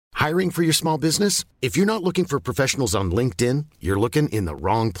Hiring for your small business? If you're not looking for professionals on LinkedIn, you're looking in the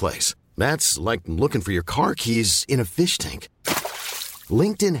wrong place. That's like looking for your car keys in a fish tank.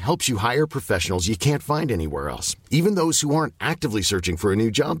 LinkedIn helps you hire professionals you can't find anywhere else, even those who aren't actively searching for a new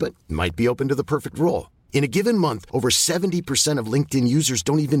job but might be open to the perfect role. In a given month, over 70% of LinkedIn users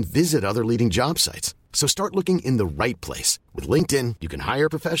don't even visit other leading job sites. So start looking in the right place. With LinkedIn, you can hire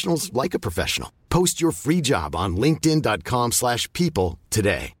professionals like a professional. Post your free job on linkedin.com/people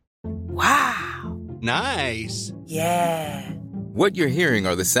today. Wow. Nice. Yeah. What you're hearing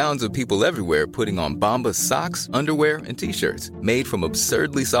are the sounds of people everywhere putting on Bombas socks, underwear, and T-shirts made from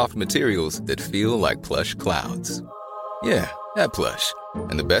absurdly soft materials that feel like plush clouds. Yeah, that plush.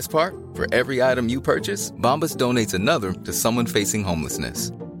 And the best part? For every item you purchase, Bombas donates another to someone facing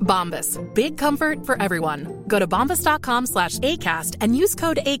homelessness. Bombas. Big comfort for everyone. Go to bombas.com/ACAST and use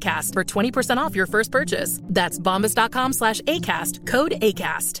code ACAST for 20% off your first purchase. That's bombas.com/ACAST. Code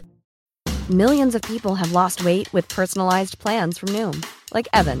ACAST. Millions of people have lost weight with personalized plans from Noom. Like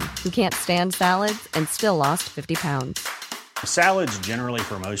Evan, who can't stand salads and still lost 50 pounds. Salads generally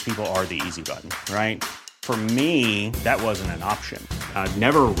for most people are the easy button, right? For me, that wasn't an option. I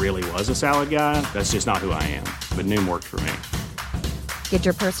never really was a salad guy. That's just not who I am. But Noom worked for me. Get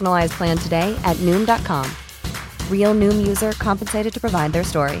your personalized plan today at Noom.com. Real Noom user compensated to provide their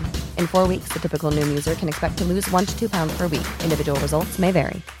story. In 4 weeks, the typical Noom user can expect to lose 1 to 2 pounds per week. Individual results may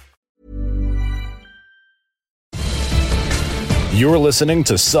vary. You're listening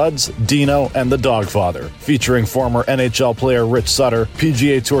to Suds, Deano, and the Dogfather, featuring former NHL player Rich Sutter,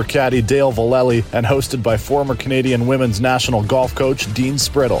 PGA Tour caddy Dale Vallely, and hosted by former Canadian women's national golf coach Dean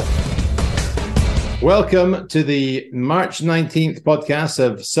Sprittle. Welcome to the March 19th podcast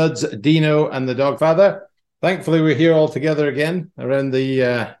of Suds, Deano, and the Dogfather. Thankfully, we're here all together again around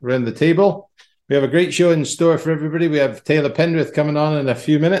the table. We have a great show in store for everybody. We have Taylor Pendrith coming on in a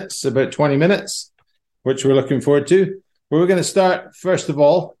few minutes, about 20 minutes, which we're looking forward to. We're going to start, first of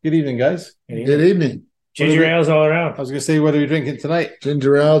all, good evening, guys. Good evening. Ginger ales all around. I was going to say, what are we drinking tonight?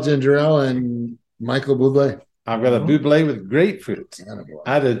 Ginger ale, and Michael Bublé. I've got a Bublé with grapefruit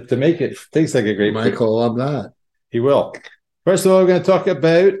added to make it taste like a grapefruit. Michael will love that. He will. First of all, we're going to talk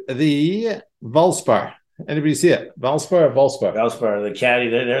about the Valspar. Anybody see it? Valspar or Valspar? Valspar, the caddy.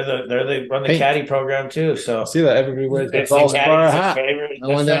 They run the caddy program too. So I see that everybody wears the Valspar hat.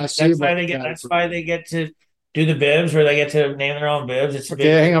 That's why they get to do the bibs, where they get to name their own bibs. It's okay.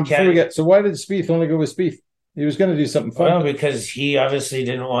 Hang on, before we get. So why did Spieth only go with Spieth? He was going to do something fun. Well, because he obviously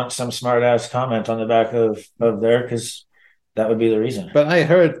didn't want some smart ass comment on the back of there, because that would be the reason. But I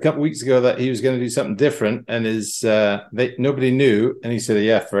heard a couple weeks ago that he was going to do something different, and nobody knew, and he said,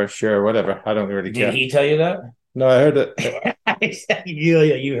 "Yeah, for sure, whatever. I don't really care." Did he tell you that? No, I heard it.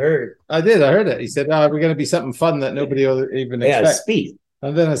 You heard? I did. I heard it. He said, "Oh, we're going to be something fun that nobody will even expect." Yeah, Spieth.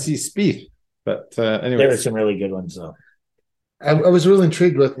 And then I see Spieth. But anyway, there were some really good ones, though. I was really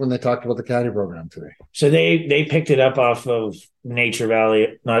intrigued with when they talked about the caddy program today. So they picked it up off of Nature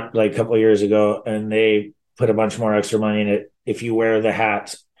Valley, not like a couple of years ago, and they put a bunch more extra money in it. If you wear the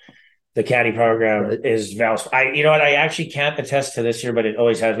hat, the caddy program is Valspar. You know what? I actually can't attest to this year, but it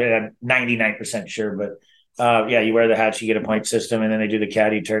always has been. I'm 99% sure, but you wear the hats, you get a point system, and then they do the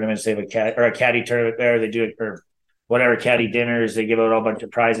caddy tournaments. They have a caddy tournament there. They do it for whatever caddy dinners. They give out a bunch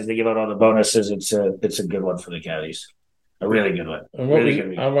of prizes. They give out all the bonuses. It's a good one for the caddies. A really good one.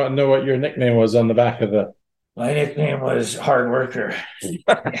 I want to know what your nickname was on the back of the. My nickname was Hard Worker.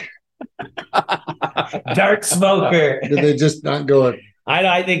 Dark Smoker. Did they just not go at?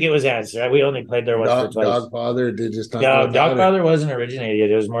 I think it was answer. We only played there once or twice. Dogfather did just not. No, Dogfather wasn't originated.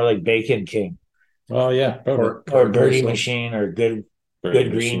 It was more like Bacon King. Oh yeah, or Birdie Machine, or Good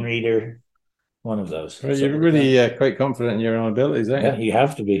Green Reader. One of those. Well, you're really quite confident in your own abilities, aren't you? Yeah, you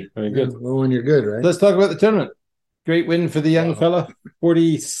have to be. Very good. Well, when you're good, right? Let's talk about the tournament. Great win for the young fella.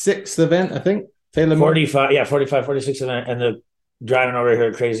 46th event, I think. Taylor 46th event. And the driving over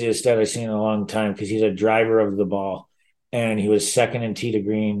here, craziest stat I've seen in a long time, because he's a driver of the ball. And he was second in tee to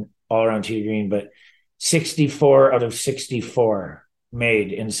green, all around tee to green, but 64 out of 64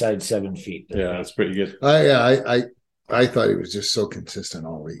 made inside 7 feet. Yeah, that's pretty good. I thought he was just so consistent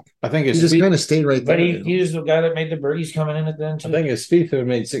all week. I think he just kind of stayed right there. But he was the guy that made the birdies coming in at the end too. I think it's Spieth who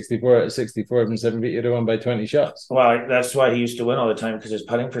made 64 out of 64 from 7 feet. He'd have won by 20 shots. Well, that's why he used to win all the time, because his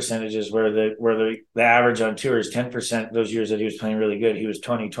putting percentages where the average on tour is 10%. Those years that he was playing really good, he was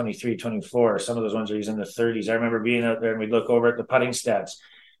 20, 23, 24. Some of those ones where he's in the 30s. I remember being out there and we'd look over at the putting stats.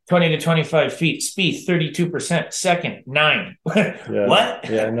 20 to 25 feet. Spieth, 32%. Second, 9. Yeah. What?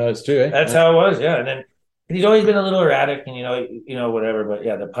 Yeah, no, it's true. That's how it was. Yeah, and then he's always been a little erratic, and you know whatever. But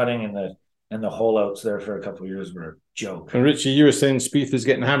yeah, the putting and and the holdouts there for a couple of years were a joke. And Richie, you were saying Spieth was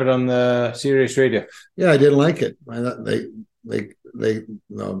getting hammered on the Sirius radio. Yeah, I didn't like it. I thought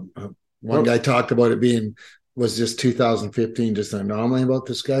one guy talked about it was just 2015 just an anomaly about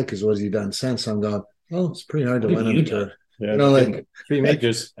this guy because what has he done since? I'm going, it's pretty hard to win him to. Yeah, like 3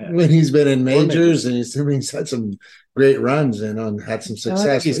 majors. When he's been in majors and he's had some great runs and had some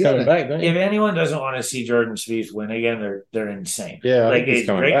success. He's coming back, don't you? If anyone doesn't want to see Jordan Spieth win again, they're insane. Yeah, like he's it's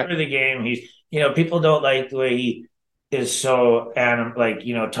great back for the game. He's people don't like the way he is so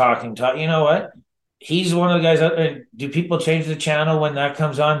talking. You know what? He's one of the guys out there. Do people change the channel when that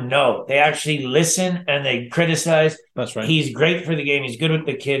comes on? No, they actually listen and they criticize. That's right. He's great for the game. He's good with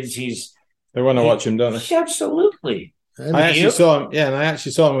the kids. They want to watch him, don't they? Absolutely. I actually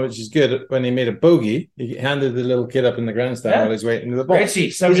saw him, which is good. When he made a bogey, he handed the little kid up in the grandstand while he's waiting for the ball. Richie,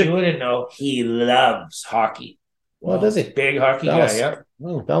 somebody wouldn't know. He loves hockey. Well, does he? Big hockey guy, yeah.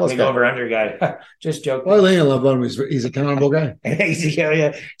 Oh, big over-under guy. Just joking. Well, I love him. He's a accountable guy.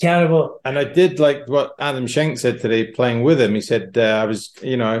 Accountable. And I did like what Adam Schenk said today playing with him. He said, Jordan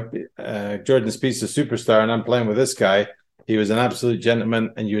Spieth's a superstar and I'm playing with this guy. He was an absolute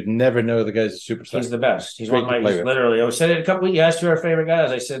gentleman, and you would never know the guy's a superstar. He's the best. He's one of my literally. I said it a couple. You asked who our favorite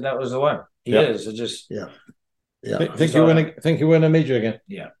guys. I said that was the one. He is. It just Think you win a major again?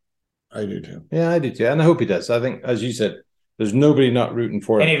 Yeah, I do too. Yeah, I do too, and I hope he does. I think, as you said, there's nobody not rooting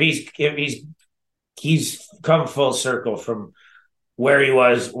for him. And if he's come full circle from where he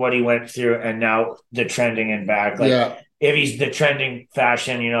was, what he went through, and now the trending and back. If he's the trending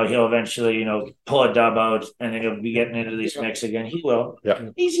fashion, he'll eventually, pull a dub out and then he'll be getting into these mix again. He will. Yeah.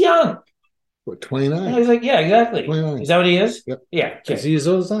 He's young. What, 29? He's like, yeah, exactly. 29. Is that what he is? Yep. Yeah. Okay. Is he as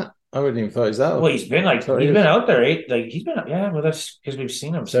old as that? I wouldn't even thought he's that old. Well, he's been out there, that's because we've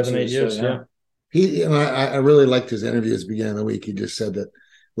seen him 7-8 years. I really liked his interview at the beginning of the week. He just said that,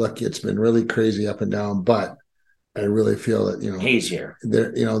 look, it's been really crazy up and down, but I really feel that, he's here.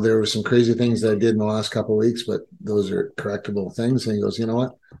 There were some crazy things that I did in the last couple of weeks, but those are correctable things. And he goes, you know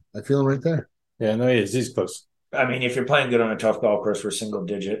what? I feel him right there. Yeah, no, he is. He's close. I mean, if you're playing good on a tough golf course, we're single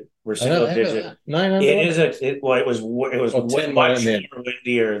digit. We're single digit. It was much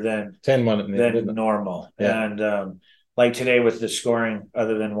windier than 10-1 than normal. Yeah. And like today with the scoring,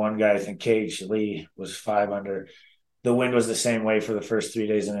 other than one guy, I think Cage Lee was 5 under. The wind was the same way for the first 3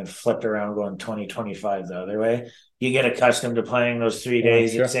 days and then flipped around going 20-25 the other way. You get accustomed to playing those 3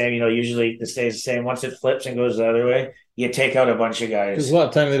 days. Sure. It's same, usually it stays the same. Once it flips and goes the other way, you take out a bunch of guys. Because a lot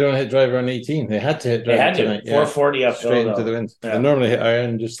of time they don't hit driver on 18. They had to hit driver tonight. 440 uphill. Straight into the wind. They normally hit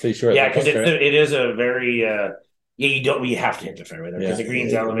iron and just stay short. Yeah, because it is a very you have to hit the fairway there because the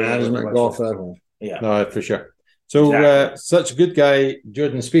green's elevated. Management golf that hole. Yeah. No, for sure. So such a good guy,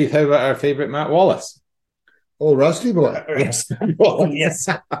 Jordan Spieth. How about our favourite Matt Wallace? Oh, Rusty boy. Yes. I'm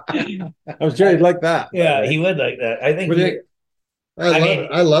sure he'd like that. Yeah, he would like that. I think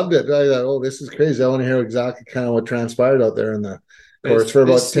I loved it. I thought, this is crazy. I want to hear exactly kind of what transpired out there in the course for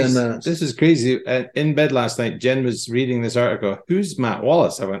about 10 minutes. This is crazy. In bed last night, Jen was reading this article. Who's Matt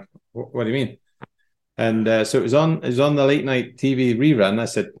Wallace? I went, what do you mean? And so it was on the late night TV rerun. I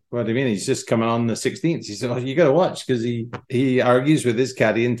said, what do you mean? He's just coming on the 16th. He said, you got to watch because he argues with his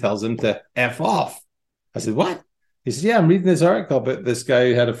caddy and tells him to F off. I said, what? He said, yeah, I'm reading this article about this guy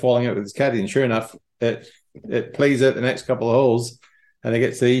who had a falling out with his caddy. And sure enough, it plays out the next couple of holes. And it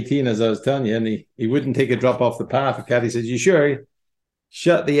gets to 18, as I was telling you. And he wouldn't take a drop off the path. The caddy says, you sure?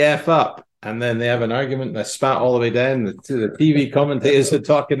 Shut the F up. And then they have an argument. They spat all the way down. The TV commentators are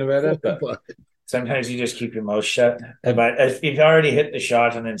talking about it. But sometimes you just keep your mouth shut. But if you've already hit the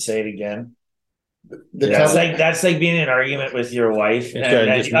shot and then say it again, that's like being in an argument with your wife, and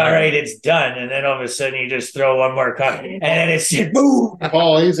then, all right, it's done, and then all of a sudden you just throw one more cut, and then it's just boom.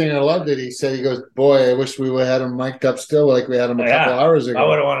 Paul Hazing, I loved it. He said, he goes, boy, I wish we would have had him mic'd up still like we had him a couple hours ago. I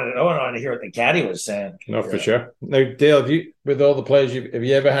would have wanted to hear what the caddy was saying. No, for sure. Now, Dale, with all the players, have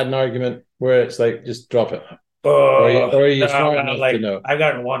you ever had an argument where it's like, just drop it? Or are you smart enough to know? I've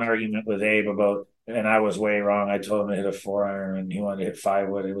gotten one argument with Abe about, and I was way wrong. I told him to hit a 4-iron and he wanted to hit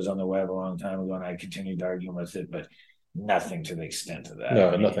 5-wood. It was on the web a long time ago, and I continued arguing with it, but nothing to the extent of that.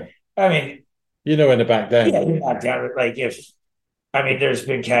 No, nothing. I mean, you know when to back down. Yeah, back down. Like there's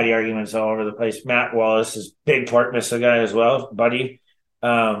been caddy arguments all over the place. Matt Wallace is big Port Missile guy as well, buddy.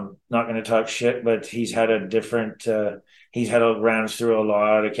 Not going to talk shit, but he's had a different. He's had rounds through a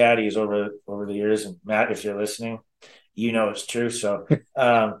lot of caddies over the years. And Matt, if you're listening, you know it's true. So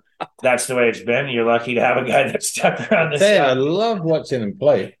that's the way it's been. You're lucky to have a guy that's stuck around this. I love watching him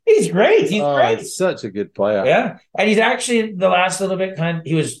play. He's great. He's great. He's such a good player. Yeah, and he's actually the last little bit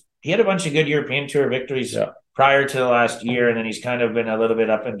he had a bunch of good European Tour victories prior to the last year, and then he's kind of been a little bit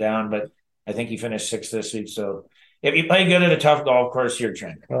up and down. But I think he finished 6th this week. So if you play good at a tough golf course, you're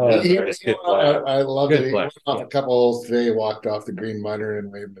trending. I love it. He went off Yeah. a couple holes today, walked off the green mutter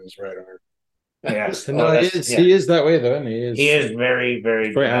and waved his right arm. Yes. No, he is that way though, isn't he? He is very,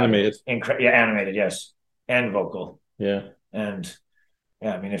 very quite animated. Animated, yes, and vocal. Yeah, and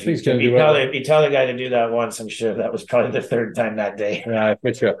I mean, if He's you gonna do well. tell the guy to do that once, I'm sure that was probably the 3rd time that day. yeah,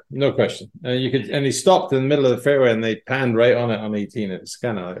 for sure, no question. And he stopped in the middle of the fairway and they panned right on it on 18. It's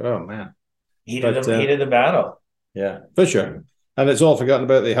kind of like, oh man, He did the battle. Yeah, for sure. And it's all forgotten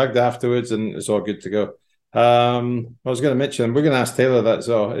about. They hugged afterwards, and it's all good to go. I was going to mention, we're going to ask Taylor that as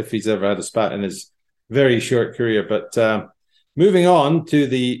well, if he's ever had a spat in his very short career. But moving on to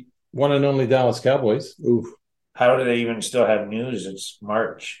the one and only Dallas Cowboys. Ooh. How do they even still have news? It's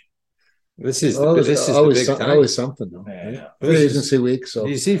March. This is always the big time. Always something though. Yeah. Free agency week. So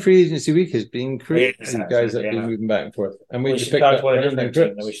you see, free agency week has been crazy. Yeah, Guys that have been moving back and forth, and we should talk about a different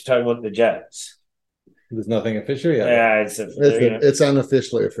team. We should talk about the Jets. There's nothing official yet. Yeah, it's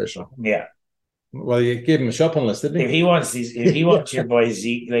unofficially official. Yeah. Well, you gave him a shopping list, didn't he? If he wants your boy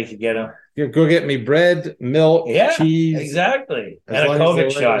Zeke, they could get him. Go get me bread, milk, cheese, exactly, and a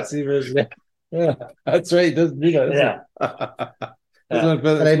COVID shot. Yeah, that's right. He doesn't do that. Yeah. And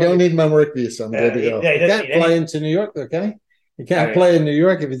I don't need my work visa. I'm good to go. He can't fly into New York, though, can he? He can't play in New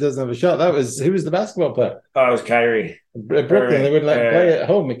York if he doesn't have a shot. Who was the basketball player? Oh, it was Kyrie. Brooklyn, they wouldn't let him play at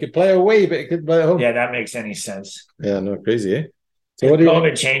home. He could play away, but he couldn't play at home. Yeah, that makes any sense. Yeah, no, crazy, eh? So what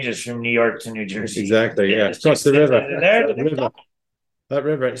COVID changes from New York to New Jersey. Exactly, yeah. Across the river. That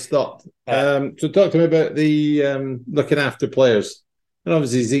river, it stopped. So talk to me about the looking after players. And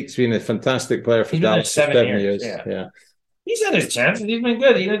obviously Zeke's been a fantastic player for Dallas for 7 years. Yeah. He's had his chances. He's been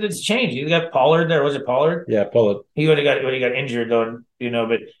good. He had his change. He got Pollard there. Was it Pollard? Yeah, Pollard. He would have got when he got injured though,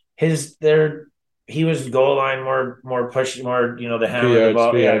 but he was goal line more push, more the hammer the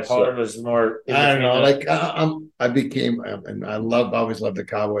ball. Yeah, Pollard was more. I don't know. I became and I always loved the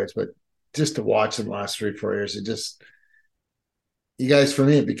Cowboys, but just to watch them the last 3-4 years, you guys, for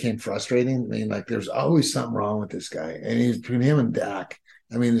me, it became frustrating. I mean, there's always something wrong with this guy, and he's between him and Dak.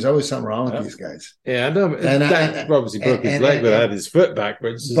 I mean, there's always something wrong with these guys. Yeah, I know. And Dak obviously broke his leg, but had his foot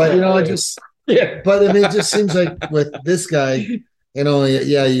backwards. But But I mean, it just seems like with this guy,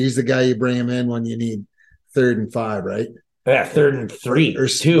 he's the guy you bring him in when you need 3rd and 5, right? Yeah, 3rd and 3 or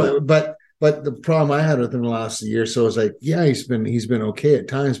 2. But the problem I had with him the last year, so it's he's been okay at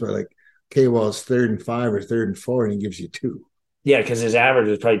times, but okay, well, it's 3rd and 5 or 3rd and 4, and he gives you 2. Yeah, because his average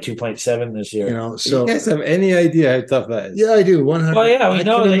was probably 2.7 this year. So you guys have any idea how tough that is? Yeah, I do. 100. Well, yeah, we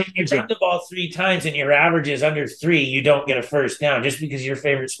know that if you turn the ball 3 times and your average is under 3, you don't get a first down. Just because your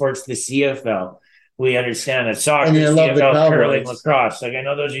favorite sport's the CFL, we understand that soccer, and CFL, curling, lacrosse. I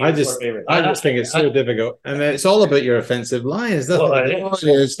know those are your favorites. I just think it's so difficult, and it's all about your offensive line. It's nothing. It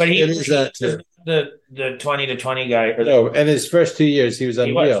is. But he is that the 20 to 20 guy. No, in his first 2 years, he was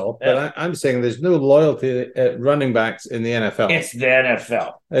unreal. But I'm saying there's no loyalty at running backs in the NFL. It's the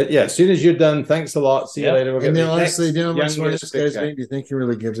NFL. As soon as you're done, thanks a lot. See you later. And honestly, do you think he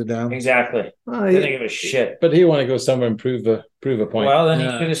really gives it down? Exactly. Well, he doesn't give a shit. But he want to go somewhere and prove a point. Well, then he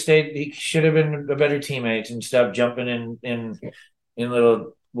should have stayed. He should have been a better teammate and stop jumping in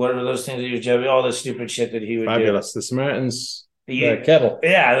little. What are those things that he was jumping? All the stupid shit that he would do. Fabulous. The Samaritans. Kettle.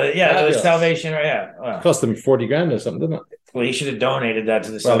 The salvation. Yeah. Well, cost him $40,000 or something, didn't it? Well, he should have donated that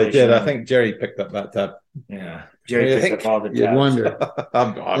to the Well, salvation. he did. I think Jerry picked up that tab. Yeah. Jerry picked up all the tabs. You'd wonder.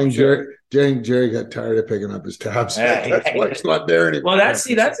 I think Jerry got tired of picking up his tabs. That's why it's not there anymore. Well, that's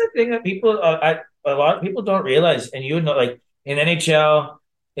the thing that people, a lot of people don't realize, and you would know, like in NHL,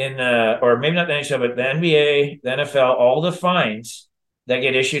 or maybe not the NHL, but the NBA, the NFL, all the fines that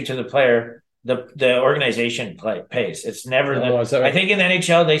get issued to the player, the organization pays. It's never. I think in the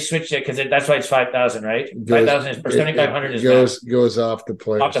NHL they switched it because that's why it's 5,000, right? 5,000 or 7,500 is goes off the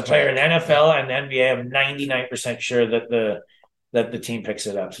player. Off the player. In the NFL and the NBA, I'm 99% sure that the team picks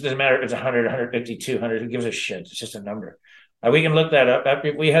it up. So it doesn't matter if it's 100, 150, 200. Who gives a shit? It's just a number. We can look that up.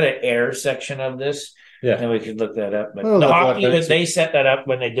 We had an air section of this. Yeah, and we could look that up. But the hockey, they set that up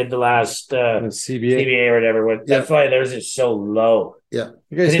when they did the last CBA or whatever. That's why theirs is so low. Yeah,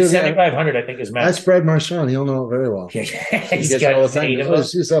 because it's 7,500. I think is max. That's Fred Marchand. He'll know it very well. He's got all the time.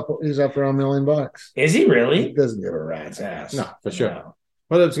 He's up around $1 million. Is he really? He doesn't give a rat's ass. No, for sure. No.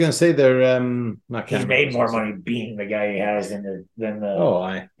 Well, I was going to say they're he's made more money being the guy he has than the. Oh,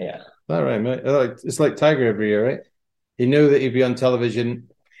 yeah. That right, mate. It's like Tiger every year, right? He knew that he'd be on television.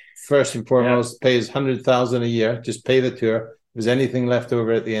 First and foremost, pays $100,000 a year. Just pay the tour. If there's anything left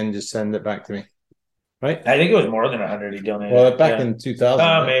over at the end, just send it back to me. right? I think it was more than 100 he donated. Well, back in 2000.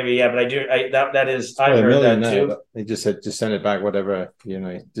 Oh, maybe, yeah, but that is, I've Well, heard that too. He just said, just send it back, whatever,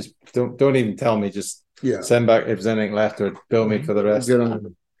 just don't even tell me, just send back if there's anything left or bill me for the rest.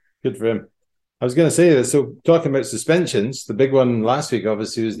 Good for him. I was going to say that. So talking about suspensions, the big one last week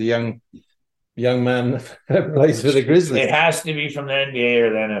obviously was the young man that plays for the Grizzlies. It has to be from the NBA or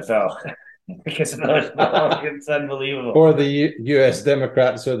the NFL. Because it's unbelievable. Or the U.S.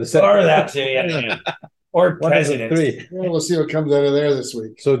 Democrats or the Senate. Or that too, yeah. Or presidents. Three. Well, we'll see what comes out of there this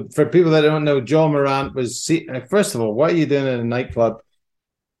week. So for people that don't know, Joe Morant was, first of all, what are you doing in a nightclub?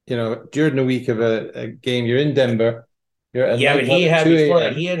 During the week of a game, you're in Denver. But he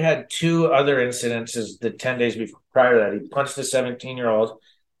had two other incidences the 10 days prior to that. He punched a 17-year-old,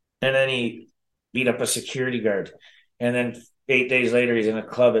 and then he beat up a security guard. And then 8 days later, he's in a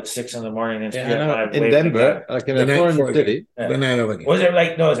club at 6 a.m. in Denver, like in a foreign city. Was it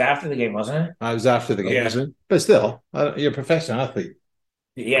like, no, it was after the game, wasn't it? I was after the game, yeah. But still, you're a professional athlete.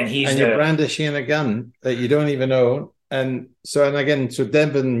 Yeah, and you're brandishing a gun that you don't even own. And so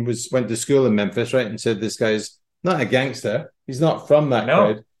Devin went to school in Memphis, right? And said this guy's not a gangster. He's not from that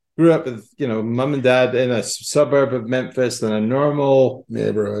crowd. Grew up with, mom and dad in a suburb of Memphis in a normal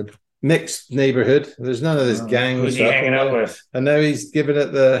neighborhood. Mixed neighborhood. There's none of this gang. Who's he hanging out with? And now he's giving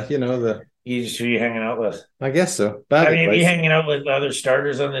it the. Who you hanging out with? I guess so. If you hanging out with other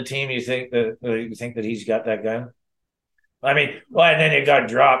starters on the team, you think that he's got that gun? I mean, and then it got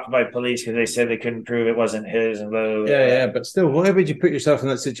dropped by police because they said they couldn't prove it wasn't his and blah, blah, blah. Yeah, but still, why would you put yourself in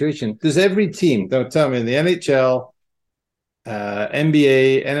that situation? Does every team, don't tell me, in the NHL,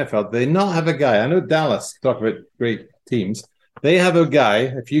 NBA, NFL, they not have a guy? I know Dallas talk about great teams. They have a guy.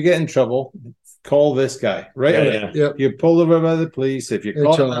 If you get in trouble, call this guy right away. Yeah. You're pulled over by the police. If you're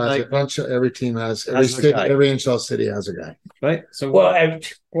caught, every team has every NHL city has a guy. Right. So what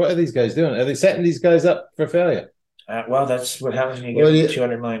are these guys doing? Are they setting these guys up for failure? That's what happens when you get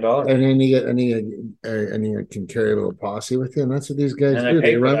 $200 million, and you can carry a little posse with you, and that's what these guys do.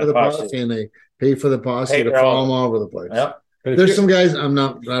 They run with the posse and they pay for the posse to follow them all over the place. Yep. There's some guys, I'm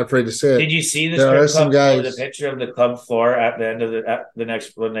not afraid to say it. Did you see the picture of the club floor at the end of the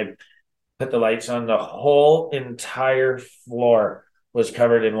next, when they put the lights on? The whole entire floor was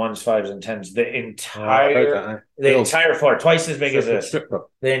covered in 1s, 5s, and 10s. The entire floor, twice as big as this.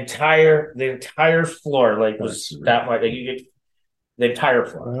 The entire floor, was that much. The entire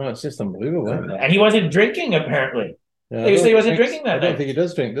floor. Oh, it's just unbelievable. And he wasn't drinking, apparently. Yeah, he wasn't drinking that I don't think he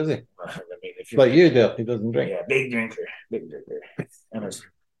does drink, does he? I mean, like you, Dale. He doesn't drink. Yeah, big drinker.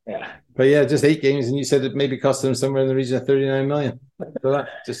 Yeah. But yeah, just 8 games, and you said it maybe cost him somewhere in the region of 39 million. So that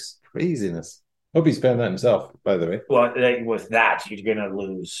just craziness. Hope he spent that himself, by the way. Well, with that, you're going to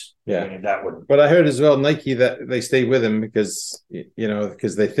lose. Yeah. I mean, that would. But I heard as well, Nike, that they stay with him because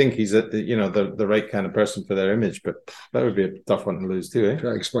they think he's the right kind of person for their image. But that would be a tough one to lose too.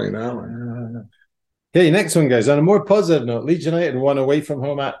 Try to explain that one. Okay, next one, guys. On a more positive note, Leeds United won away from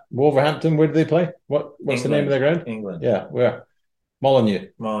home at Wolverhampton. Where did they play? What's England. The name of their ground? England. Yeah, where? Molyneux.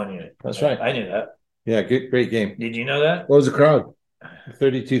 That's right. I knew that. Yeah, great game. Did you know that? What was the crowd?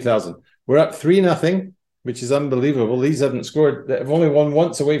 32,000. We're up 3-0, which is unbelievable. Leeds haven't scored. They've only won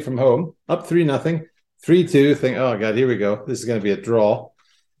once away from home. Up 3-0. 3-2. Think, oh God, here we go. This is going to be a draw.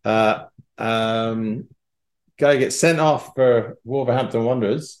 Guy gets sent off for Wolverhampton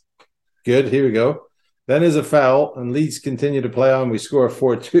Wanderers. Good. Here we go. Then there's a foul, and Leeds continue to play on. We score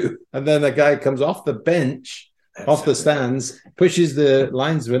 4-2. And then a guy comes off the bench, off the stands, pushes the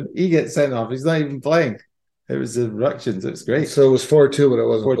linesman. He gets sent off. He's not even playing. It was eruptions. It was great. So it was 4-2, but it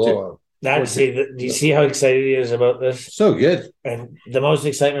wasn't 4-2. Do you see how excited he is about this? So good. And the most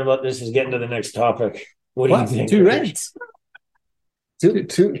excitement about this is getting to the next topic. What do you think? 2 Reds. Two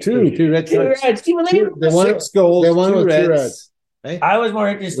Red Sox. Do you believe it? They won 6 goals. They won with 2 Reds. Hey? I was more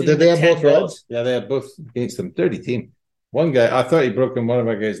interested. Did they have both Reds? Yeah, they had both against them. 30 team. One guy, I thought he broke one of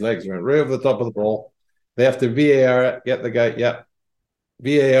our guys' legs. Went right over the top of the ball. They have to VAR it, get the guy. Yeah,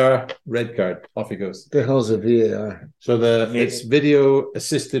 VAR, red card. Off he goes. The hell's a VAR? So it's video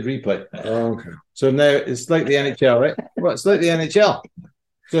assisted replay. Oh, okay. So now it's like the NHL, right? Well, it's like the NHL.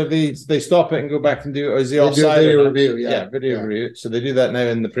 So they stop it and go back and do. Or is the offside? Video review. Yeah, video review. So they do that now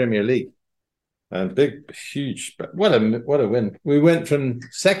in the Premier League. And huge. What a win! We went from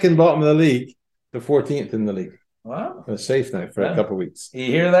second bottom of the league to 14th in the league. Wow, we're safe now for a couple of weeks. You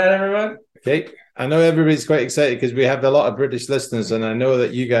hear that, everyone? Okay, I know everybody's quite excited because we have a lot of British listeners, and I know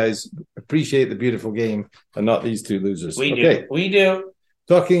that you guys appreciate the beautiful game and not these 2 losers. We do.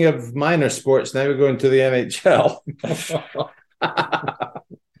 Talking of minor sports, now we're going to the NHL.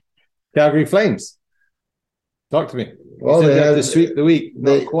 Calgary Flames. Talk to me. Well, they had to sweep the week.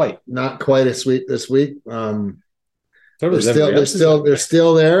 Not quite a sweep this week. They're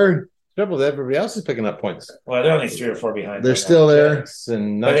still there. Trouble, everybody else is picking up points. Well, they're only 3 or 4 behind. They're still there.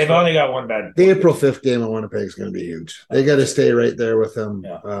 But they've only got one bad. The April 5th game at Winnipeg is going to be huge. They got to stay right there with them.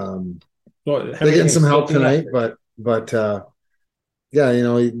 Yeah. They're getting some help tonight, but yeah,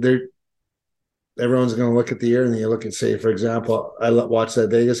 everyone's going to look at the year, and then you look at, say, for example, I watched that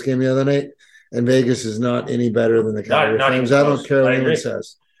Vegas game the other night, and Vegas is not any better than the Calgary Flames. I don't care what anyone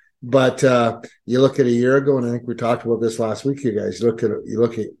says. But you look at a year ago, and I think we talked about this last week, you guys. You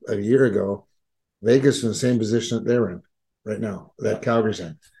look at a year ago, Vegas is in the same position that they're in right now, that Calgary's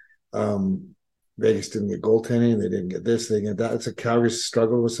in. Vegas didn't get goaltending. They didn't get this. They didn't get that. It's a Calgary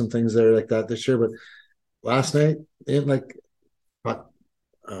struggled with some things there like that this year. But last night, they had like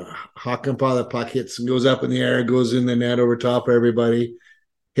Hakanpää, the puck hits and goes up in the air, goes in the net over top of everybody.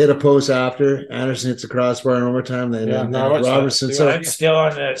 Hit a post after. Anderson hits a crossbar in overtime. Then Robertson. I'm still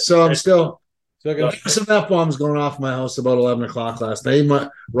on that. So I'm still. Some F-bombs going off my house about 11 o'clock last night.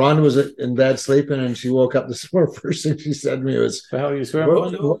 Rhonda was in bed sleeping, and she woke up this morning. First thing she said to me was, what was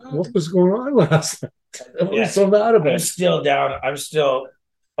going on last night? What was so mad about it? I'm still down. I'm still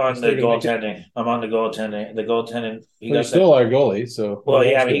on the goaltending. I'm on the goaltending. The goaltending. He's still our goalie. So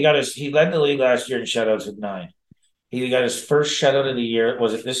he led the league last year in shutouts with 9. He got his first shutout of the year.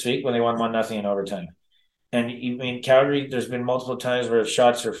 Was it this week when they won 1-0 in overtime? And Calgary, there's been multiple times where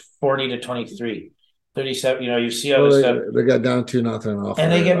shots are 40-23, 37. You see how this stuff. They got down 2-0 off.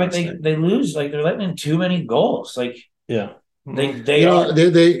 And they lose. Like, they're letting in too many goals. Like, yeah, they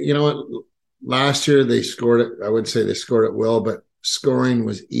last year they scored it. I wouldn't say they scored at will, but scoring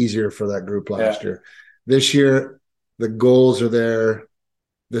was easier for that group last year. This year, the goals are there.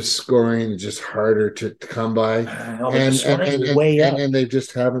 The scoring is just harder to come by, and they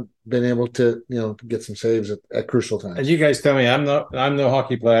just haven't been able to, get some saves at crucial times. As you guys tell me, I'm no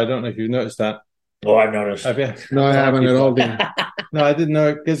hockey player. I don't know if you've noticed that. Oh, I've noticed. No, I haven't at all. No, I didn't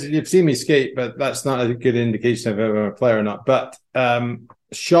know, because you've seen me skate, but that's not a good indication of if I'm a player or not. But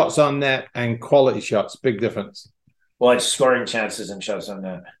shots on net and quality shots, big difference. Well, it's scoring chances and shots on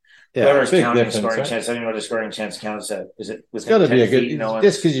net. Yeah, whoever's counting scoring chance, I don't know what a scoring chance counts at. Is it? It's got to be a good.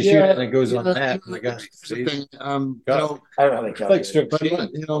 Just because you shoot it and it goes on net. I don't know how they count. Like Strokes,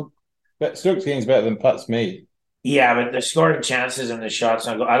 but Strokes game's better than putts made. Yeah, but the scoring chances and the shots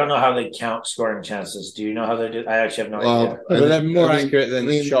on goal, I don't know how they count scoring chances. Do you know how they do? I actually have no idea. But they're more accurate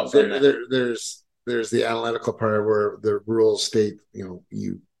than shots on net. There's the analytical part where the rules state,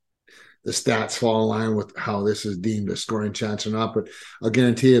 the stats fall in line with how this is deemed a scoring chance or not. But I'll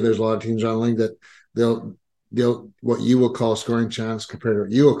guarantee you there's a lot of teams around the league that they'll what you will call scoring chance compared to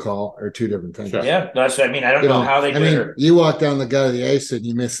what you will call are two different things. Sure. Yeah, that's what I mean. I don't know how they do it. You walk down the guy of the ice and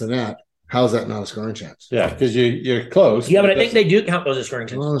you miss the net. How's that not a scoring chance? Yeah, because you're close. Yeah, but I think they do count those as scoring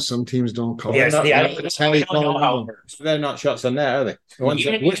chances. Well, some teams don't call it. That's how you call them. They're not shots on net, are they? The ones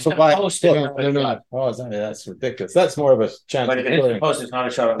that whistle by. They're not. Oh, that's ridiculous. That's more of a chance. But if it is post, it's not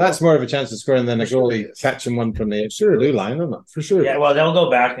a shot on That's more of a chance of scoring than a goalie catching one from the blue line, isn't it? For sure. Yeah, well, they'll go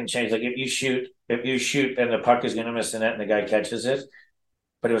back and change. Like, if you shoot and the puck is going to miss the net and the guy catches it,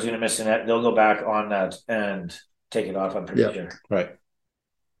 but it was going to miss the net, they'll go back on that and take it off, I'm pretty sure. Right.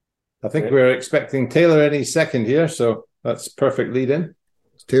 I think we're expecting Taylor any second here, so that's perfect lead in.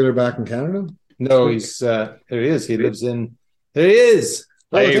 Is Taylor back in Canada? No, he's there he is. He lives in there he is.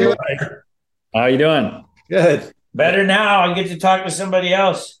 Hey, how you doing? Good. Better now. I get to talk to somebody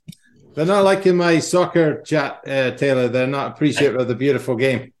else. They're not liking my soccer chat, Taylor. They're not appreciative of the beautiful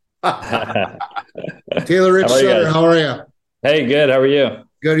game. Taylor Rich Sutter, how are you? Hey, good. How are you?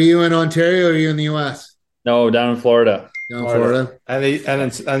 Good. Are you in Ontario or are you in the US? No, down in Florida. Florida.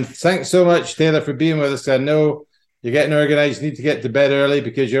 And thanks so much, Taylor, for being with us. I know you're getting organized. You need to get to bed early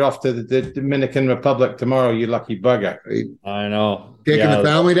because you're off to the Dominican Republic tomorrow, you lucky bugger. I know. Taking the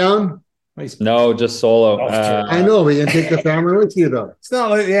family down? No, just solo. I know, but you can take the family with you, though. It's not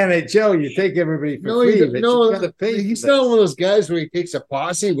like the NHL. You take everybody for free. He's not one of those guys where he takes a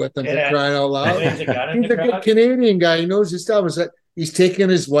posse with him to cry out loud. He's a good Canadian guy. He knows his stuff. He's taking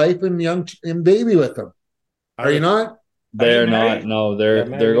his wife and baby with him. Are you not? They're not. No, they're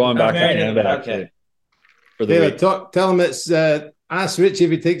going back to Canada actually. For the week. Tell him it's ask Rich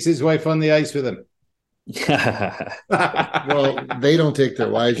if he takes his wife on the ice with him. Well, they don't take their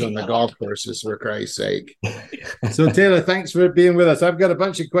wives on the golf courses, for Christ's sake. So, Taylor, thanks for being with us. I've got a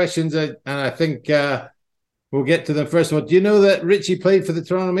bunch of questions, and I think we'll get to them. First of all, do you know that Richie played for the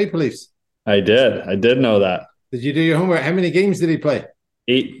Toronto Maple Leafs? I did know that. Did you do your homework? How many games did he play?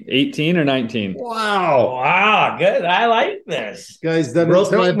 18 or 19. Wow, good. I like this. Guy's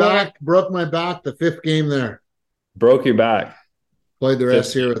broke my back the fifth game there. Broke your back. Played the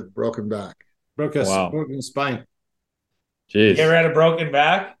rest here with broken back. Broken spine. Jeez. You ever had a broken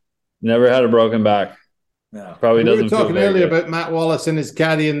back? Never had a broken back. No. Probably doesn't. We were talking earlier good. about Matt Wallace and his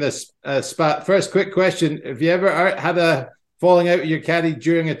caddy in this spot. First, quick question: have you ever had a falling out with your caddy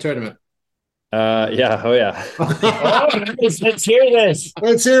during a tournament? Yeah. Oh, yeah. Let's hear this.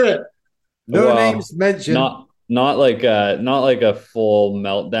 Let's hear it. No names mentioned. Not like a full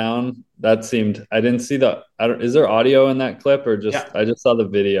meltdown. That seemed. I didn't see the. Is there audio in that clip or just? Yeah. I just saw the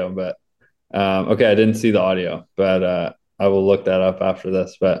video, but okay, I didn't see the audio, but I will look that up after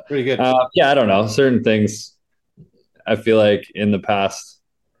this. But pretty good. Yeah, I don't know. Certain things. I feel like in the past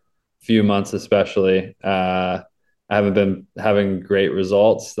few months, especially, I haven't been having great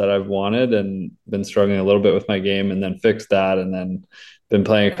results that I've wanted, and been struggling a little bit with my game, and then fixed that, and then been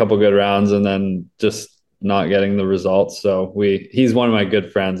playing a couple good rounds, and then just not getting the results. So he's one of my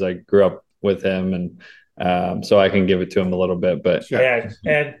good friends. I grew up with him, and so I can give it to him a little bit, but yeah,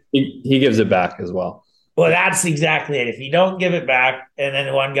 and he gives it back as well. Well, that's exactly it. If you don't give it back, and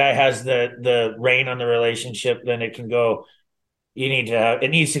then one guy has the reign on the relationship, then it can go. It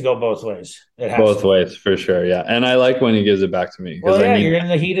needs to go both ways. Both ways for sure. Yeah, and I like when he gives it back to me. Well, yeah, you're in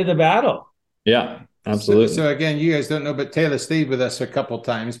the heat of the battle. Yeah, absolutely. So again, you guys don't know, but Taylor stayed with us a couple of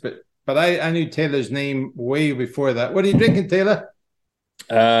times, but I knew Taylor's name way before that. What are you drinking, Taylor?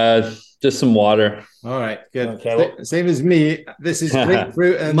 Just some water. All right, good. Okay, same as me. This is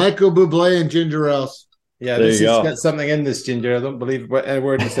grapefruit and Michael Bublé and ginger ales. Yeah, this has got something in this ginger. I don't believe what a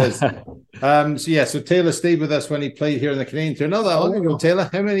word it says. So Taylor stayed with us when he played here in the Canadian Tour. Not that long ago, Taylor.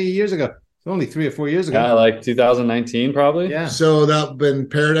 How many years ago? It's only 3 or 4 years ago. Yeah, like 2019 probably. Yeah. So that been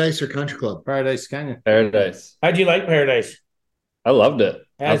Paradise or Country Club? Paradise Canyon. Paradise. How'd you like Paradise? I loved it.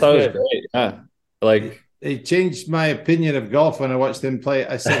 I thought it was great. Yeah. Like it changed my opinion of golf when I watched him play.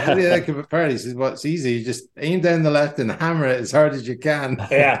 I said, what do you think about Paradise? He said, well, it's easy. You just aim down the left and hammer it as hard as you can.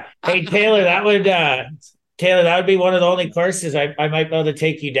 Yeah. Hey, Taylor, that would be one of the only courses I might be able to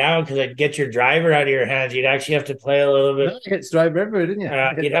take you down, because I'd get your driver out of your hands. You'd actually have to play a little bit. You hit drive everywhere, didn't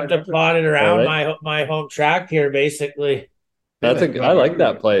you? You'd have to plot it around my home track here, basically. I like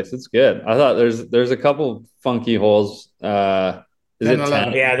that place. It's good. I thought there's a couple funky holes. Is 10, it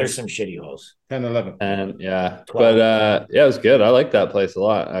 10? Yeah, there's some shitty holes. 10, 11. And yeah, 12. But yeah, it was good. I like that place a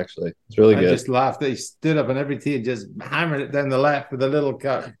lot, actually. It's really good. I just laughed. He stood up on every tee and just hammered it down the left with a little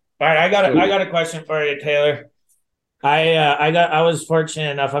cut. All right, I got a question for you, Taylor. I was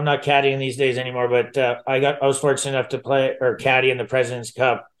fortunate enough. I'm not caddying these days anymore, but I was fortunate enough to play or caddy in the President's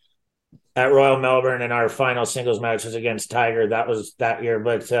Cup at Royal Melbourne, and our final singles match was against Tiger. That was that year.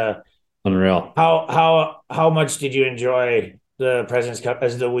 But unreal. How much did you enjoy the President's Cup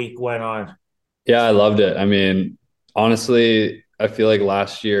as the week went on? Yeah, I loved it. I mean, honestly, I feel like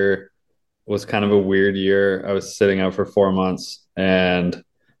last year was kind of a weird year. I was sitting out for 4 months and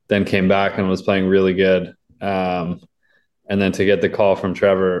then came back and was playing really good. And then to get the call from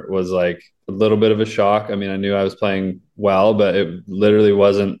Trevor was like a little bit of a shock. I mean, I knew I was playing well, but it literally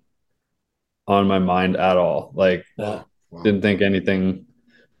wasn't on my mind at all. Like, didn't think anything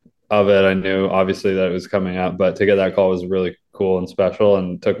of it. I knew obviously that it was coming up, but to get that call was really cool and special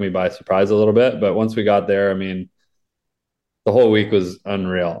and took me by surprise a little bit. But once we got there, I mean, the whole week was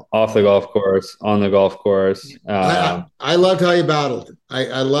unreal. Off the golf course, on the golf course. I loved how you battled.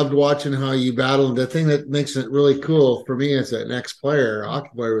 I loved watching how you battled. The thing that makes it really cool for me as an ex-player, hockey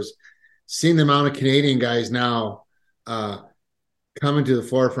player, was seeing the amount of Canadian guys now coming to the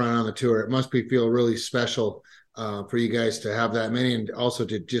forefront on the tour. It must feel really special for you guys to have that many, and also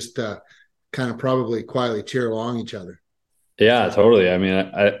to just kind of probably quietly cheer along each other. Yeah, totally. I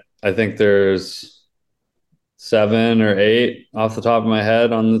mean, I think there's 7 or 8 off the top of my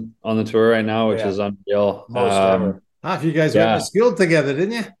head on the tour right now, which is unreal. Half you guys went to school together,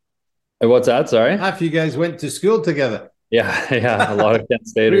 didn't you? What's that? Sorry? Half you guys went to school together. Yeah. A lot of Kent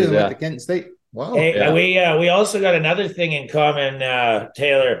Staters. Went to Kent State. Wow. Hey, we also got another thing in common,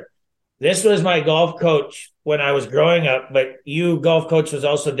 Taylor. This was my golf coach when I was growing up, but golf coach was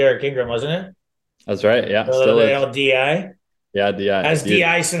also Derek Ingram, wasn't it? That's right. Yeah. Still is. DI. Yeah, DI. Has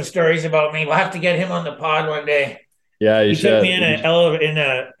DI some stories about me? We'll have to get him on the pod one day. Yeah, he took me in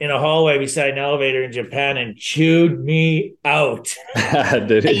a hallway beside an elevator in Japan and chewed me out.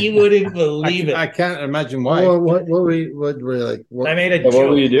 Did he? You wouldn't believe it. I can't imagine why. Well, what were you like? I made a joke. What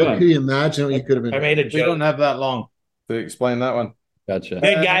were you doing? What could you imagine what you could have been? I made a joke. We don't have that long to explain that one. Gotcha.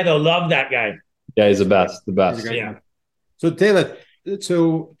 Good guy though. Love that guy. Yeah, he's the best. The best. Yeah. So Taylor,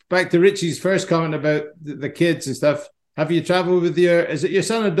 back to Richie's first comment about the kids and stuff. Have you traveled with is it your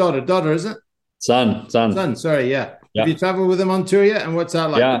son or daughter? Daughter, is it? Son. Sorry, yeah. Have you traveled with them on tour yet? And what's that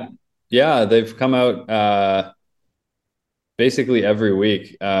like? Yeah. They've come out basically every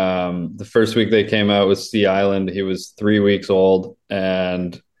week. The first week they came out was Sea Island. He was 3 weeks old,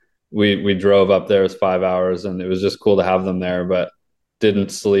 and we drove up there. It was 5 hours, and it was just cool to have them there. But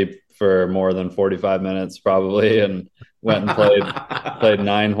didn't sleep for more than 45 minutes probably, and went and played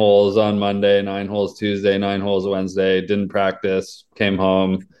 9 holes on Monday, 9 holes Tuesday, 9 holes Wednesday. Didn't practice. Came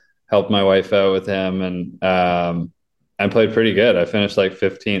home, helped my wife out with him, and I played pretty good. I finished like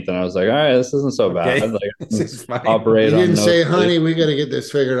 15th, and I was like, all right, this isn't so bad. Like, this is fine. operate You didn't on say, honey, we got to get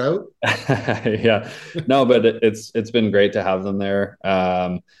this figured out. Yeah, no, but it's been great to have them there.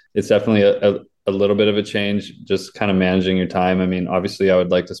 It's definitely a little bit of a change, just kind of managing your time. I mean, obviously I would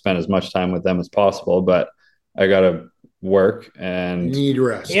like to spend as much time with them as possible, but I got to work and You need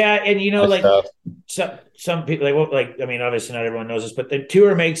rest. Yeah, and like some people I mean, obviously not everyone knows this, but the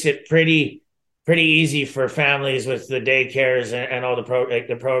tour makes it pretty easy for families with the daycares and all the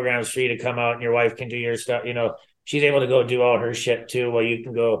programs for you to come out, and your wife can do your stuff. She's able to go do all her shit too, while you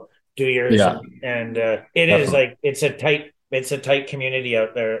can go do yours. Yeah. And it is like it's a tight community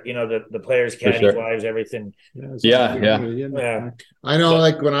out there. The players, caddies, wives, everything. Yeah. I know,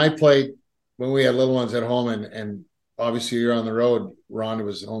 like when we had little ones at home, and obviously you're on the road, Rhonda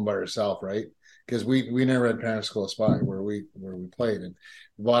was home by herself, right? Because we never had parents close by where we played. And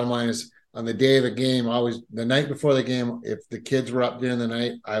the bottom line is, on the day of the game, always the night before the game, if the kids were up during the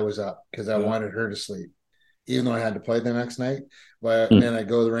night, I was up because I wanted her to sleep, even though I had to play the next night. But then I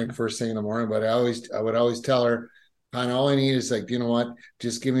go to the rink first thing in the morning. But I would always tell her, kind of all I need is, like, you know what?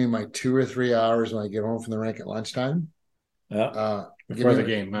 Just give me my 2 or 3 hours when I get home from the rink at lunchtime. Yeah. Before the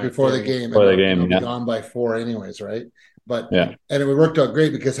game. Before the game, I'll be gone by 4 anyways, right? But and it worked out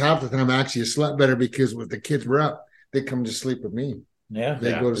great, because half the time actually you slept better, because when the kids were up, they come to sleep with me. Yeah,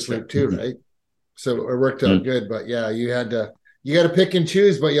 they go to sleep too, right? So it worked out good. But yeah, you got to pick and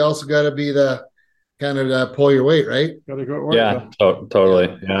choose, but you also got to be the kind of pull your weight, right? Got to go to work. Yeah,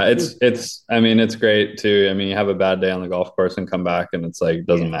 totally. Yeah, it's. I mean, it's great too. I mean, you have a bad day on the golf course and come back, and it's like it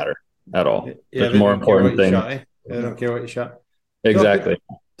doesn't matter at all. There's more important things. They don't care what you shot. Exactly.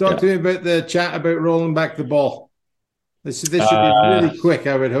 Talk to me about the chat about rolling back the ball. This should be really quick,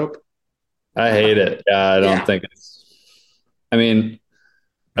 I would hope. I hate it. Yeah, I don't think it's. I mean,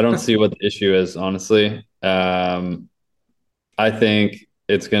 I don't see what the issue is, honestly. I think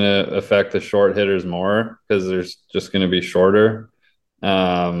it's going to affect the short hitters more, because there's just going to be shorter.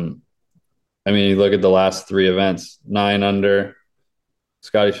 I mean, you look at the last 3 events, 9 under.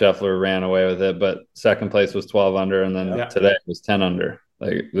 Scotty Scheffler ran away with it, but second place was 12 under, and then today it was 10 under.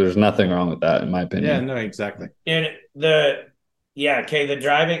 Like, there's nothing wrong with that, in my opinion. Yeah, no, exactly. And the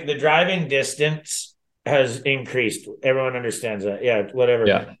driving distance has increased. Everyone understands that. Yeah, whatever.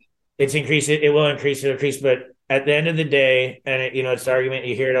 Yeah, it's increased. It will increase. It'll increase. But at the end of the day, and it's the argument,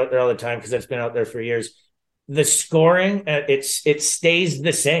 you hear it out there all the time, because it's been out there for years. The scoring, it stays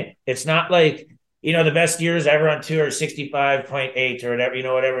the same. It's not like, the best years ever on tour are 65.8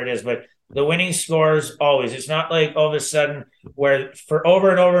 or whatever it is. But the winning scores always. It's not like all of a sudden where for over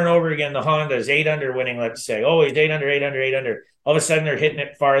and over and over again, the Honda's 8 under winning, let's say, always 8 under, 8 under, 8 under. All of a sudden they're hitting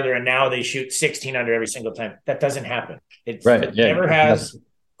it farther, and now they shoot 16 under every single time. That doesn't happen. It never has.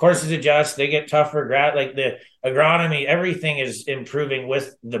 Courses adjust. They get tougher. Like the agronomy, everything is improving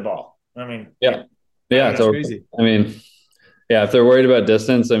with the ball. I mean, it's crazy. I mean, if they're worried about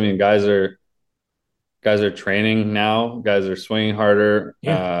distance, I mean, guys are training now. Guys are swinging harder.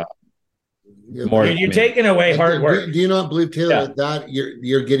 You're taking away hard work. Do you not believe, Taylor, that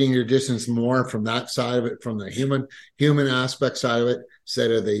you're getting your distance more from that side of it, from the human aspect side of it,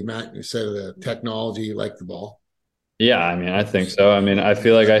 instead of the technology, like the ball? Yeah, I mean, I think so. I mean, I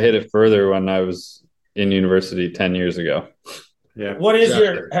feel like I hit it further when I was in university 10 years ago. Yeah. What is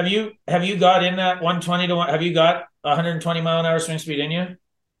have you got in that 120 to 1? Have you got 120 mile an hour swing speed in you?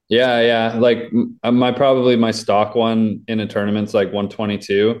 Yeah. Like my stock one in a tournament's like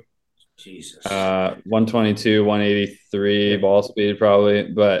 122. Jesus. 122, 183 ball speed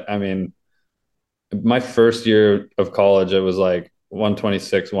probably. But I mean, my first year of college, it was like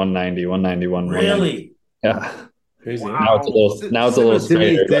 126, 190, 191. Really? Yeah. Crazy. Wow. Now it's a little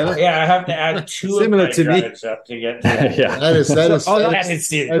straighter. Yeah, I have to add 2 similar of to me up to get to yeah. That is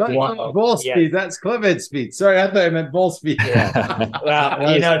ball speed. That's club head speed. Sorry, I thought I meant ball speed. Yeah.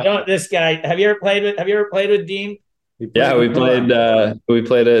 Well, don't this guy. Have you ever played with Dean? Yeah, we played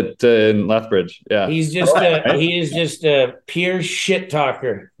it in Lethbridge. Yeah. He is just a pure shit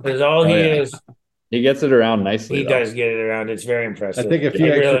talker. That's all he is. He gets it around nicely. He does get it around. It's very impressive. I think a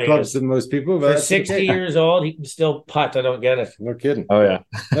few extra clubs than most people. But for 60 years old, he can still putt. I don't get it. No kidding. Oh yeah.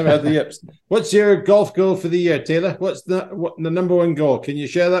 Never had the yips. What's your golf goal for the year, Taylor? What's the number one goal? Can you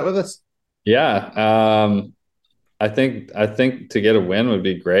share that with us? Yeah. I think to get a win would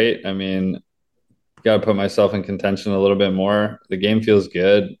be great. I mean, got to put myself in contention a little bit more. The game feels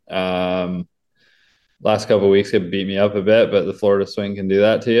good. Last couple of weeks it beat me up a bit, but the Florida swing can do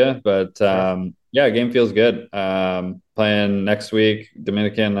that to you. But yeah, game feels good. Playing next week,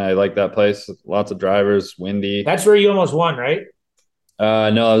 Dominican. I like that place. Lots of drivers, windy. That's where you almost won, right?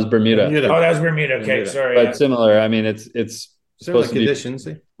 No, that was Bermuda. Oh, that was Bermuda. Okay, sorry. But similar. I mean, it's supposed to conditions,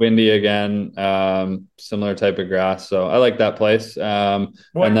 be windy again. Similar type of grass. So I like that place. And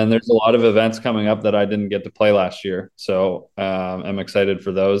then there's a lot of events coming up that I didn't get to play last year. So I'm excited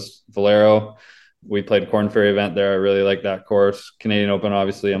for those. Valero. We played Corn Ferry event there. I really like that course. Canadian Open,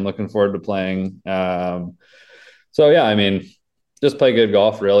 obviously, I'm looking forward to playing. So yeah, I mean, just play good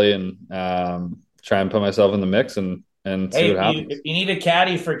golf really, and try and put myself in the mix and see what happens. If you need a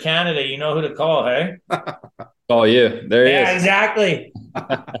caddy for Canada, you know who to call, hey? Oh, you. There he is. Yeah, exactly.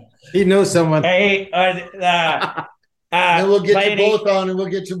 He knows someone. Hey, and we'll get you both on, and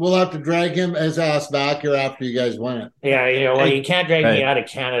we'll have to drag him his ass back here after you guys win it. Yeah, you can't drag me out of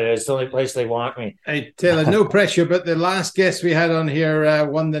Canada. It's the only place they want me. Hey, Taylor, no pressure, but the last guest we had on here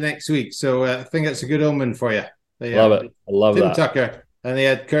won the next week, so I think it's a good omen for you. Love it. I love Tim that. Tucker, and they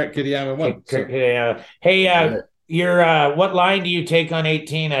had Kurt Kitayama won. Hey, your what line do you take on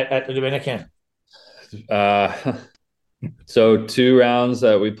 18 at the Dominican? So 2 rounds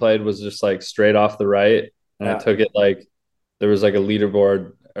that we played was just like straight off the right. And I took it like there was like a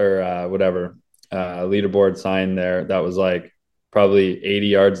leaderboard or whatever, leaderboard sign there that was like probably 80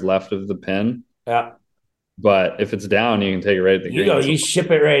 yards left of the pin. Yeah. But if it's down, you can take it right at the green. You ship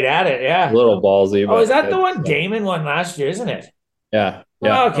it right at it. Yeah. A little ballsy. Oh, is that the one Damon won last year, isn't it? Yeah.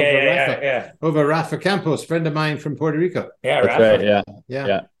 Yeah. Oh, okay. Yeah. Over Rafa Campos, friend of mine from Puerto Rico. Yeah. That's Rafa. right.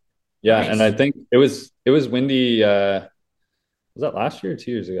 Yeah. Nice. And I think it was windy. Was that last year or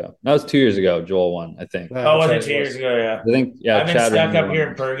 2 years ago? That was 2 years ago. Joel won, I think. Was it 2 years ago? Yeah. I think. Yeah. I've been stuck up here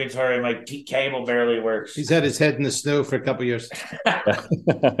in purgatory. My cable barely works. He's had his head in the snow for a couple of years. Yeah. But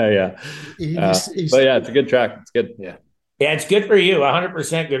yeah, it's a good track. It's good. Yeah. Yeah, it's good for you.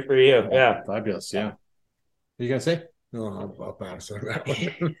 100% good for you. Yeah. Fabulous. Yeah. What are you gonna say? No, I'll pass on that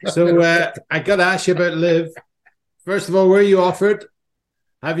one. So I got to ask you about Liv. First of all, were you offered?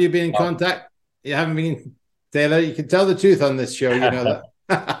 Have you been in contact? You haven't been, Taylor. You can tell the truth on this show. You know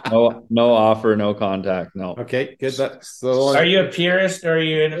that. No offer, no contact. No. Okay, good. So are you a purist or are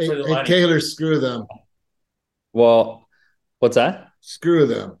you in it for the money? Taylor, screw them. Well, what's that? Screw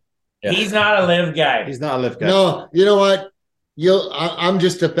them. Yeah. He's not a Liv guy. He's not a Liv guy. No, you know what? I'm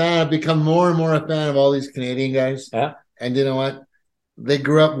just a fan. I've become more and more a fan of all these Canadian guys. Yeah. And you know what? They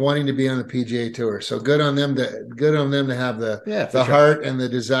grew up wanting to be on the PGA Tour. So good on them to have the heart and the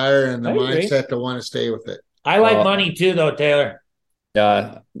desire and the mindset to want to stay with it. I like money too, though, Taylor.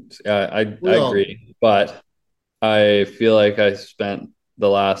 Yeah, I agree. But I feel like I spent the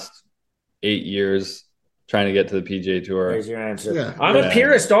last 8 years trying to get to the PGA Tour. There's your answer. Yeah. I'm a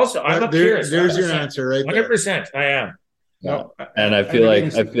purist also. I'm a purist. There's your answer right there. 100%. I am. No, and I feel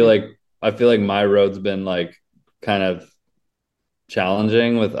like my road's been like kind of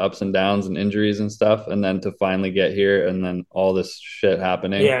challenging with ups and downs and injuries and stuff, and then to finally get here and then all this shit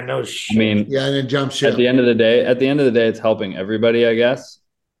happening. Yeah, no shit. I mean, and then jump ship. At the end of the day, it's helping everybody, I guess.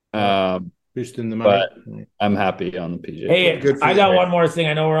 Boosting the money. But I'm happy on the PGA. Hey, I got one more thing.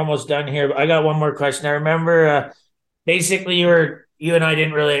 I know we're almost done here, but I got one more question. I remember basically you and I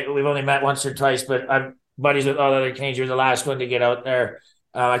we've only met once or twice, but I'm buddies with all the other Canadians. You were the last one to get out there.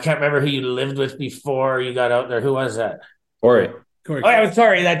 I can't remember who you lived with before you got out there. Who was that? Corey. Oh, yeah, with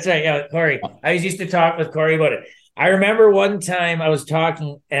Corey. That's right. Yeah, Corey. I used to talk with Corey about it. I remember one time I was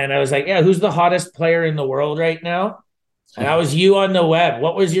talking and I was like, yeah, who's the hottest player in the world right now? And I was you on the web.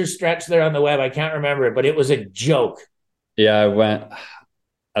 What was your stretch there on the web? I can't remember it, but it was a joke. Yeah,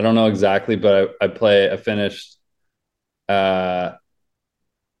 I don't know exactly, but I finished T2,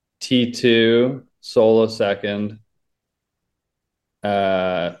 solo second,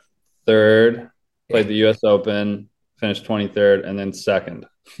 third, played the US Open, finished 23rd, and then second.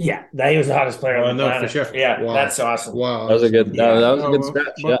 Yeah, he was the hottest player on the planet. For sure. Yeah, wow. That's awesome. Wow, that was a good. That was a good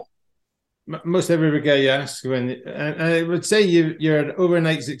stretch. Yeah. Most every guy you ask and I would say you're an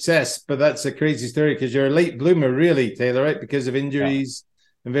overnight success, but that's a crazy story because you're a late bloomer, really, Taylor, right? Because of injuries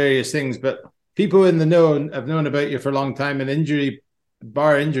and various things. But people in the know have known about you for a long time, and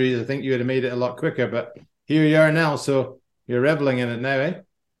bar injuries, I think you would have made it a lot quicker. But here you are now, so you're reveling in it now, eh?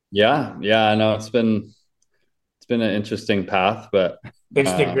 Yeah. I know it's been an interesting path, but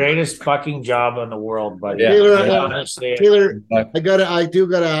it's the greatest fucking job in the world. But honestly, Taylor, I do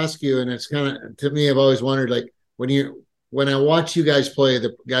gotta ask you, and it's kind of, to me, I've always wondered, like when I watch you guys play,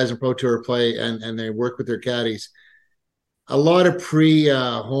 the guys in Pro Tour play, and they work with their caddies, a lot of pre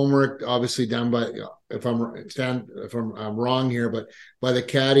homework, obviously done by, if I'm wrong here, but by the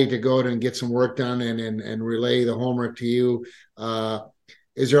caddy to go out and get some work done and relay the homework to you.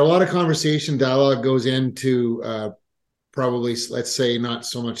 Is there a lot of conversation dialogue goes into probably, let's say, not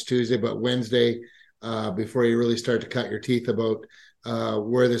so much Tuesday, but Wednesday, before you really start to cut your teeth about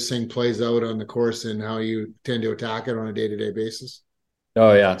where this thing plays out on the course and how you tend to attack it on a day-to-day basis?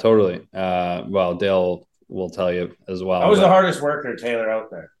 Oh yeah, totally. Well, Dale will tell you as well. I was the hardest worker, Taylor, out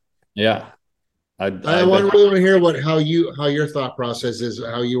there. Yeah. I want to hear how your thought process is,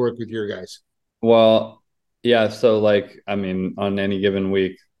 how you work with your guys. Well, yeah. So like, I mean, on any given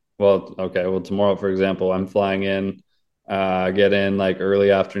week, well, tomorrow, for example, I'm flying in, get in like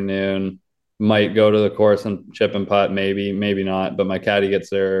early afternoon, might go to the course and chip and putt, maybe not, but my caddy gets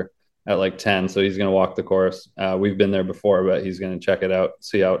there at like 10. So he's going to walk the course. We've been there before, but he's going to check it out,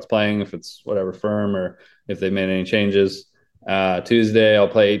 see how it's playing, if it's whatever firm or if they've made any changes. Tuesday, I'll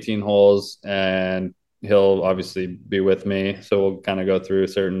play 18 holes and he'll obviously be with me. So we'll kind of go through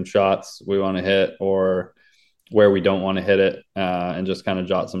certain shots we want to hit or where we don't want to hit it, and just kind of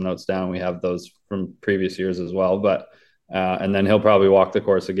jot some notes down. We have those from previous years as well. But and then he'll probably walk the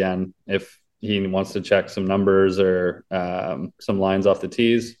course again if he wants to check some numbers or some lines off the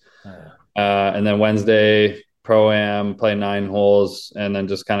tees. And then Wednesday, Pro-Am, play 9 holes, and then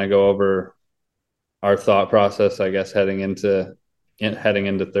just kind of go over our thought process, I guess, heading into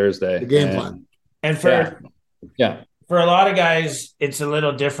Thursday. The game plan. And for a lot of guys, it's a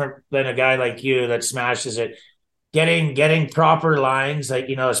little different than a guy like you that smashes it. Getting proper lines, like,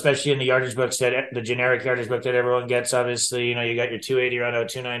 especially in the yardage books, that the generic yardage book that everyone gets, obviously, you got your 280 run out,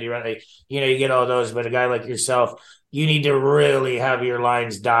 290 run, like, you get all those. But a guy like yourself, you need to really have your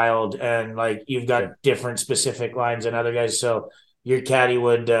lines dialed, and like you've got different specific lines than other guys. So your caddy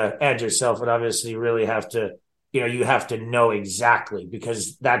would and yourself would obviously really have to, you have to know exactly,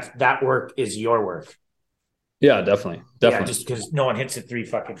 because that work is your work. Yeah, definitely. Yeah, just because no one hits it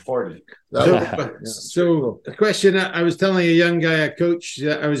 340. So a question, I was telling a young guy, a coach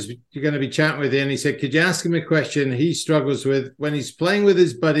that I was going to be chatting with him, and he said, could you ask him a question he struggles with when he's playing with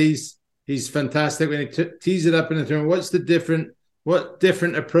his buddies? He's fantastic when he tees it up in the tournament. What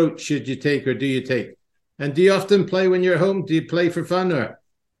different approach should you take, or do you take? And do you often play when you're at home? Do you play for fun or?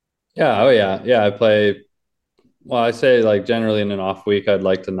 Yeah. Oh yeah. Yeah. I play. Well, I say like generally in an off week, I'd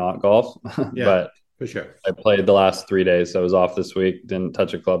like to not golf, Yeah, but for sure. I played the last 3 days. So I was off this week. Didn't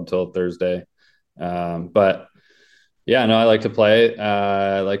touch a club till Thursday. But yeah, no, I like to play.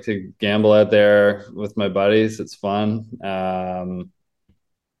 I like to gamble out there with my buddies. It's fun.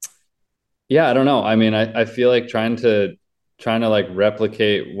 Yeah, I don't know. I mean, I feel like trying to like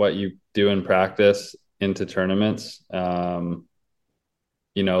replicate what you do in practice into tournaments.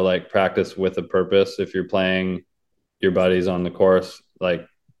 Like practice with a purpose. If you're playing your buddies on the course, like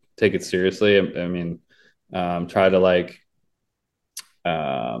take it seriously. I mean, try to like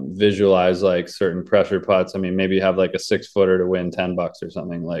visualize like certain pressure putts. I mean, maybe you have like a 6-footer to win $10 or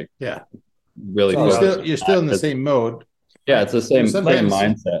something. Like, yeah, really. So you're still in the same mode. Yeah, it's the same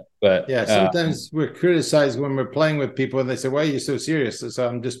mindset. But yeah, sometimes we're criticized when we're playing with people and they say, why are you so serious? So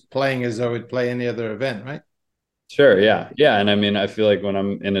I'm just playing as though I would play any other event, right? Sure, yeah. And I mean, I feel like when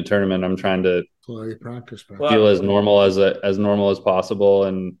I'm in a tournament, I'm trying to feel as normal as possible.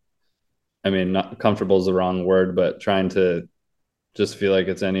 And I mean, not comfortable is the wrong word, but trying to just feel like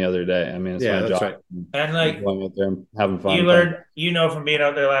it's any other day. I mean, it's my job. Right. And like going out there and having fun. You learned, from being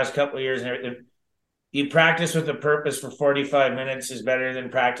out there the last couple of years and everything. You practice with a purpose for 45 minutes is better than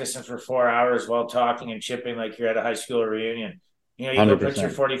practicing for 4 hours while talking and chipping like you're at a high school reunion. You go put your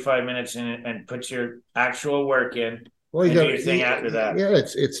 45 minutes in it and put your actual work in. Well, you got to do your thing after that. Yeah,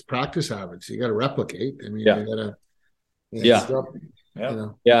 it's practice habits. You got to replicate. I mean, you got to.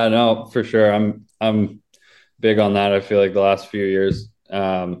 Yeah, no, for sure. I'm big on that. I feel like the last few years.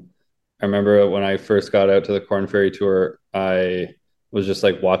 I remember when I first got out to the Corn Ferry Tour, I was just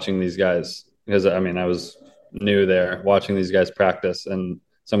like watching these guys. Because I mean, I was new there, watching these guys practice, and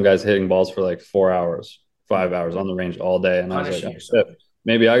some guys hitting balls for like 4 hours, 5 hours on the range all day, and I was like, oh,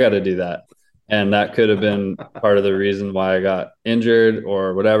 maybe I got to do that. And that could have been part of the reason why I got injured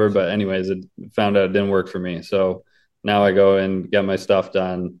or whatever. But anyways, it found out it didn't work for me. So now I go and get my stuff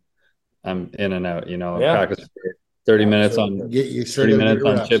done. I'm in and out. Practice for 30 minutes on 30 minutes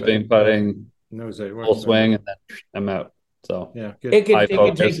on chipping, putting, full swing, and then I'm out. So yeah, it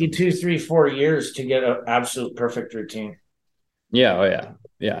could take you 2, 3, 4 years to get an absolute perfect routine. Yeah,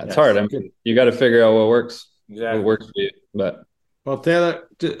 it's hard. I mean, you got to figure out what works. Exactly, what works for you. But well, Taylor,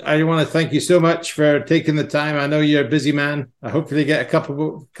 I want to thank you so much for taking the time. I know you're a busy man. I hopefully get a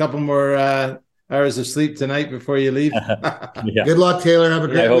couple more hours of sleep tonight before you leave. Yeah. Good luck, Taylor. Have a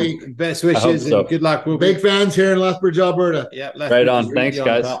great week. Best wishes so. and good luck. We'll Big fans here in Lethbridge, Alberta. Yeah, right on. Thanks,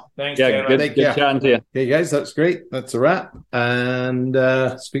 guys. Thanks, yeah, Taylor. good chatting to you. Okay, guys, that's great. That's a wrap. And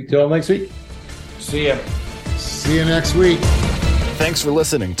speak to you all next week. See ya. See you next week. Thanks for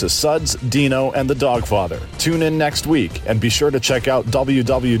listening to Suds, Deano, and the Dogfather. Tune in next week and be sure to check out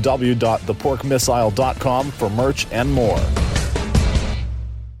www.theporkmissile.com for merch and more.